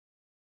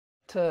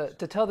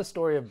To tell the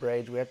story of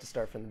Brad, we have to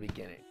start from the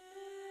beginning.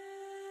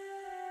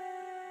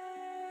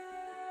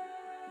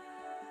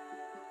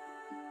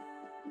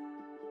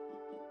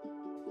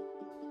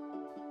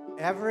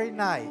 Every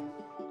night,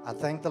 I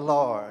thank the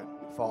Lord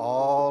for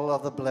all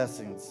of the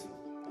blessings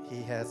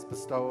He has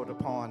bestowed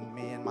upon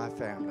me and my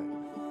family.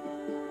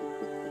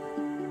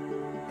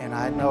 And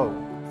I know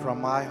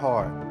from my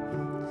heart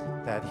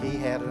that He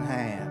had a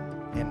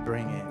hand in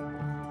bringing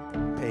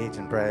Paige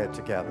and Brad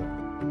together.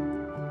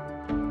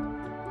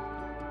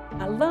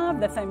 I love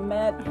that they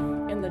met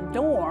in the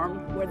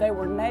dorm where they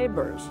were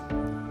neighbors.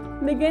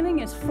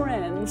 Beginning as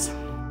friends,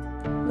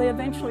 they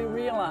eventually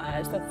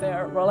realized that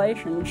their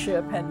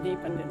relationship had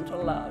deepened into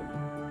love.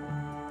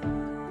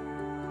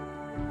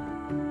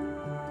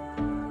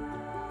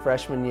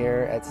 Freshman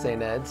year at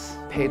St. Ed's,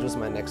 Paige was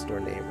my next door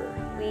neighbor.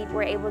 We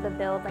were able to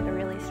build like a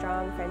really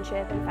strong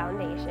friendship and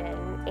foundation,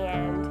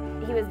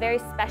 and he was very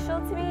special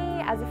to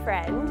me as a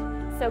friend.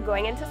 So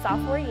going into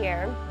sophomore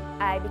year,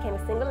 I became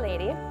a single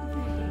lady,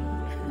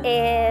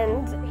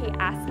 and he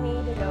asked me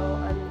to go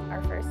on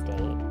our first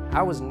date.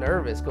 I was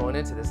nervous going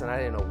into this and I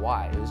didn't know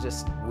why. It was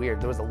just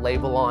weird. There was a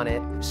label on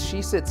it.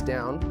 She sits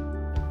down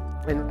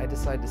and I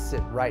decided to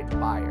sit right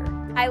by her.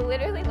 I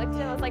literally looked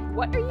at him, I was like,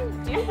 what are you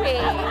doing?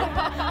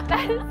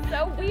 That is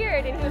so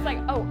weird. And he was like,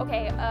 oh,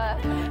 okay,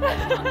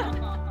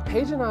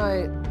 Paige and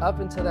I, up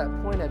until that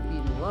point, have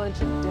eaten lunch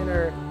and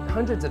dinner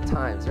hundreds of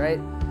times, right?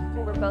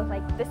 We were both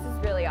like, this is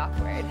really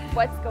awkward.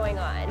 What's going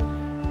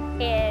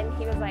on? And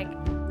he was like,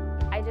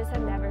 I just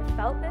have never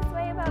felt this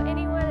way about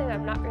anyone and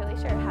I'm not really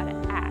sure how to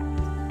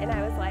act. And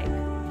I was like,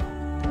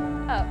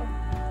 oh,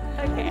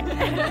 okay.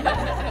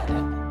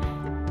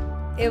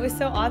 It was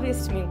so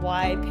obvious to me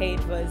why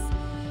Paige was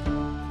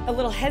a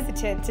little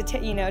hesitant to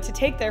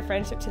take their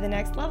friendship to the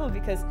next level,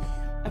 because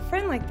a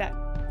friend like that,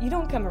 you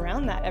don't come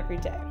around that every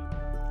day.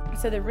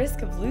 So the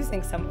risk of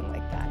losing someone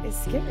like that is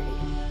scary.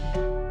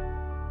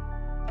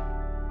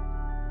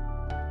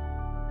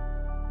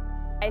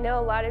 I know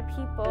a lot of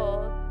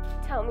people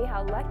tell me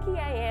how lucky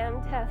I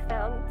am to have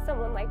found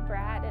someone like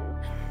Brad, and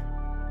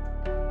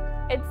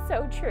it's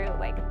so true.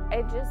 Like,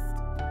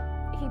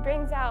 he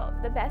brings out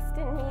the best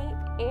in me,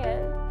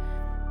 and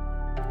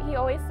he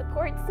always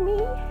supports me,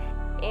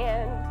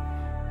 and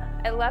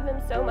I love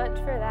him so much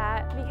for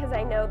that, because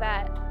I know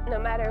that no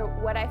matter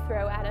what I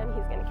throw at him,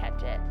 he's gonna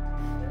catch it.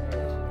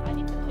 I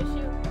need some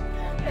tissue.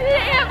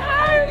 It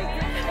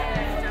hurts!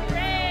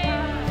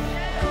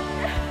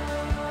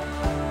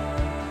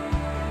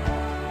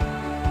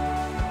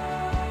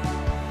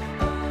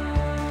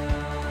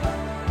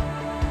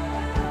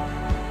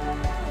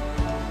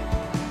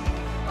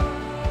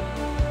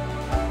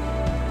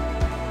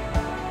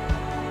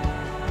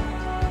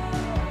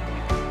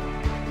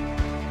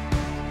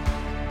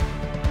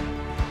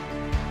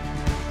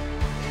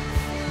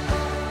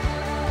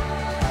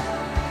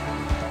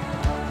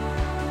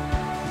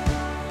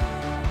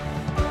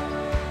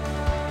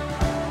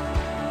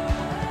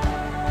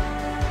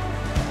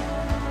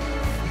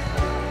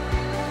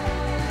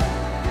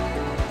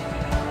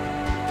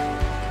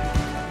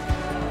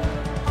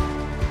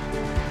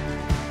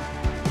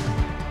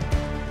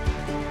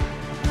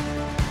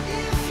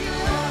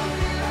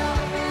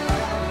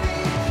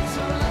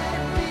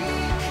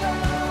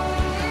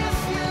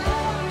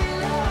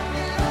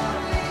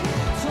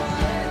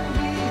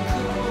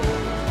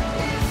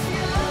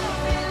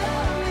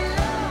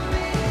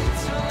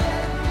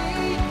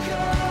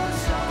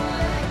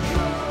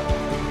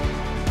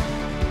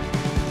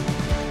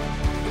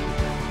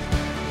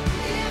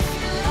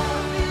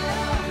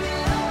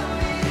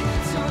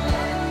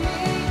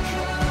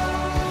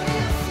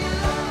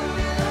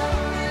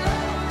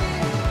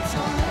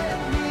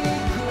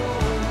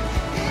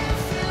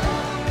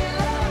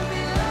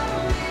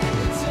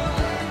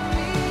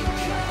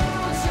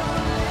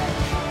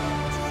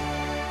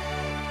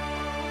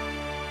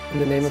 In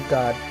the name of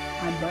God,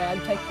 I,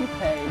 Brad, take you,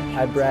 Paige,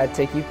 I, Brad,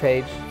 take you,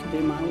 Paige, to be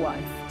my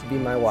wife. to be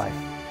my wife.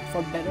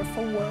 For better,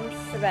 for worse,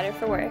 For better,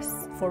 for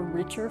worse. for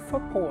richer,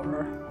 for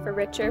poorer, For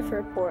richer,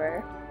 for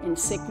poorer. in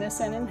sickness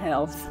and in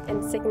health,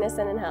 In sickness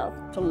and in health.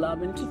 to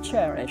love and to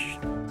cherish,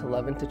 To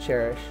love and to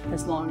cherish,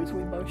 as long as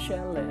we both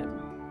shall live.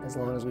 as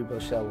long as we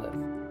both shall live.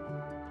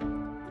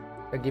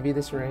 I give you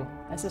this ring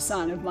As a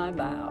sign of my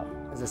vow,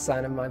 as a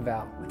sign of my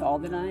vow. with all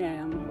that I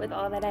am With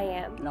all that I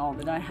am and all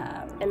that I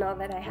have, and all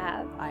that I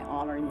have. I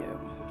honor you.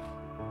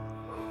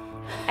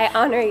 I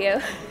honor you.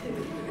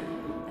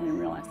 I didn't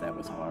realize that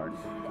was hard.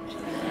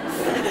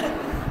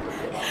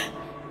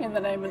 In the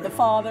name of the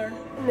Father,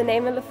 In the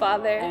name of the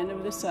Father, and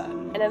of the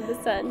Son, and of the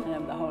Son, and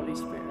of the Holy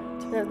Spirit.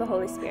 and of the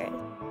Holy Spirit.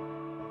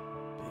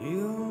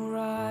 You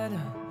ride,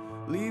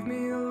 leave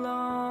me alone.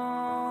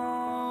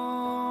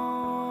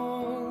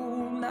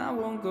 I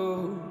won't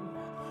go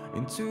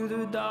into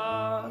the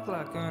dark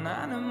like an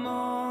animal.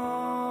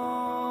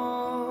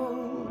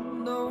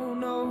 No,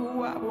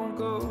 no, I won't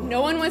go.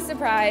 No one was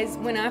surprised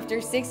when,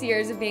 after 6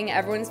 years of being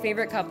everyone's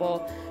favorite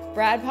couple,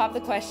 Brad popped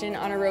the question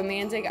on a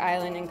romantic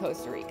island in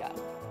Costa Rica.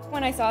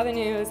 When I saw the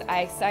news,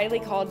 I excitedly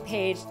called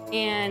Paige,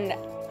 and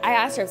I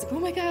asked her, I was like, oh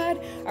my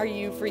God, are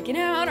you freaking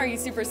out? Are you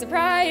super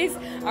surprised?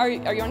 Are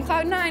you on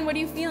cloud 9? What are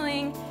you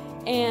feeling?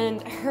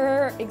 And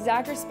her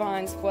exact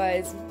response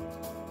was,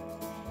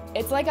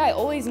 it's like I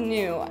always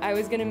knew I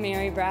was gonna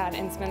marry Brad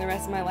and spend the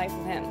rest of my life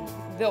with him.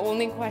 The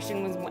only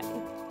question was when.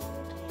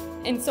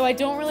 And so I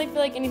don't really feel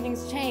like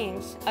anything's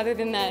changed other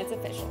than that it's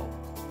official.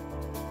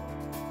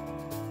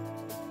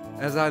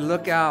 As I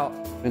look out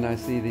and I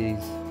see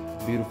these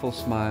beautiful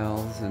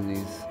smiles and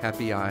these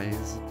happy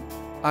eyes,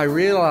 I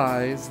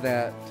realize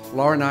that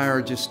Laura and I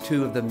are just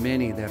two of the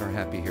many that are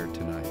happy here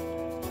tonight.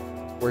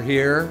 We're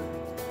here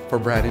for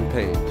Brad and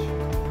Paige.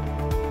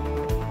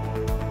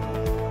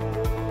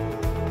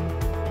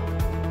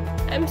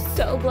 I'm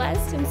so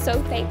blessed and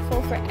so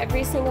thankful for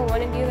every single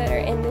one of you that are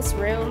in this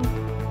room.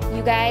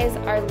 You guys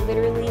are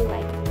literally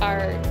like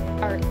our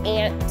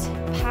ant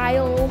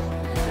pile.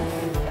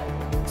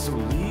 So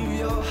leave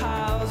your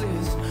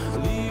houses,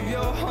 leave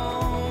your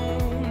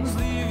homes,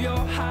 leave your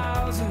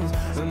houses,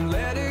 and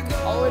let it go.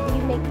 All of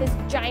you make this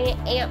giant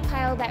ant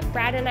pile that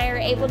Brad and I are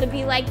able to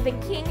be like the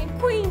king and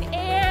queen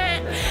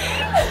ant.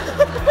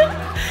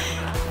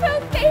 So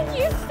thank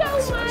you so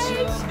much.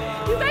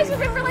 You guys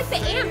remember like the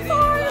ant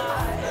farm?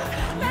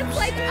 That's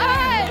like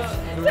us.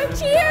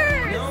 So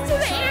cheers to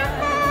the ant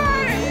farm.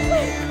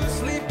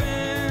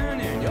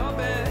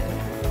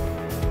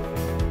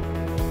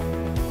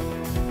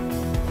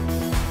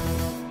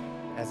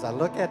 As I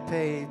look at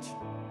Paige,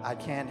 I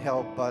can't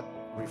help but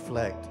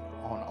reflect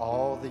on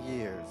all the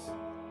years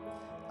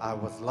I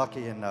was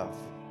lucky enough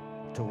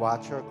to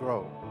watch her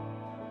grow,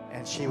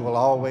 and she will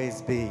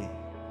always be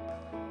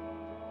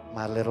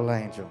my little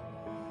angel.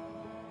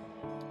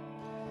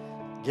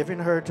 Giving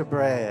her to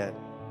Brad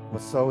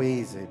was so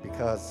easy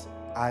because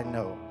I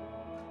know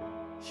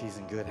she's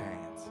in good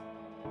hands.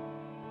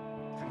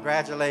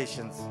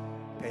 Congratulations,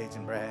 Paige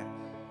and Brad.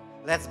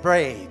 Let's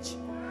brage.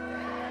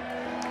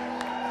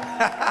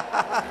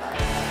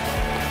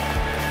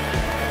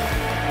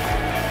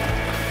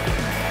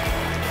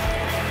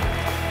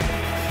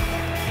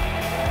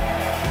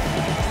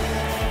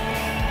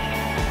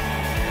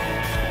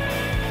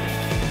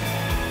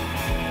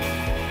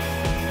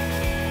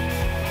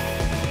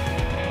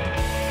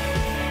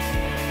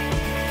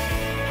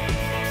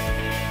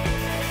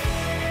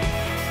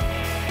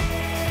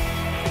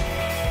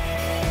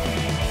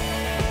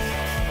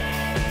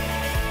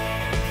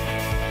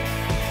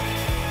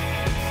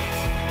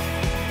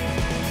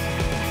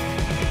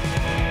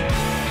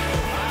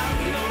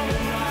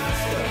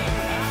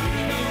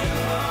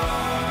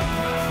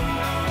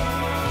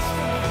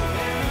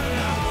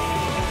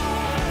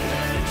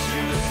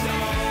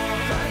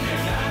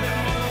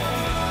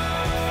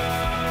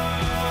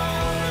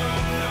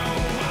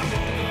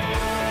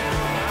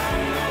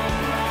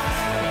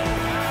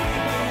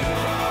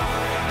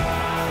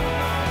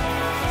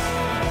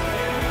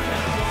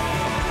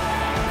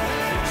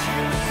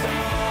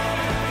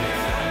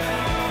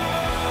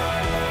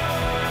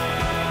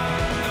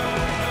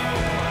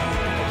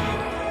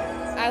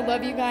 I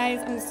love you guys.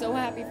 I'm so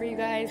happy for you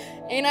guys.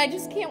 And I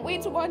just can't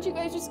wait to watch you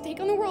guys just take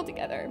on the world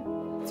together.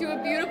 To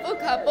a beautiful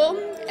couple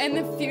and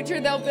the future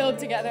they'll build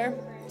together.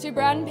 To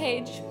Brad and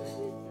Paige,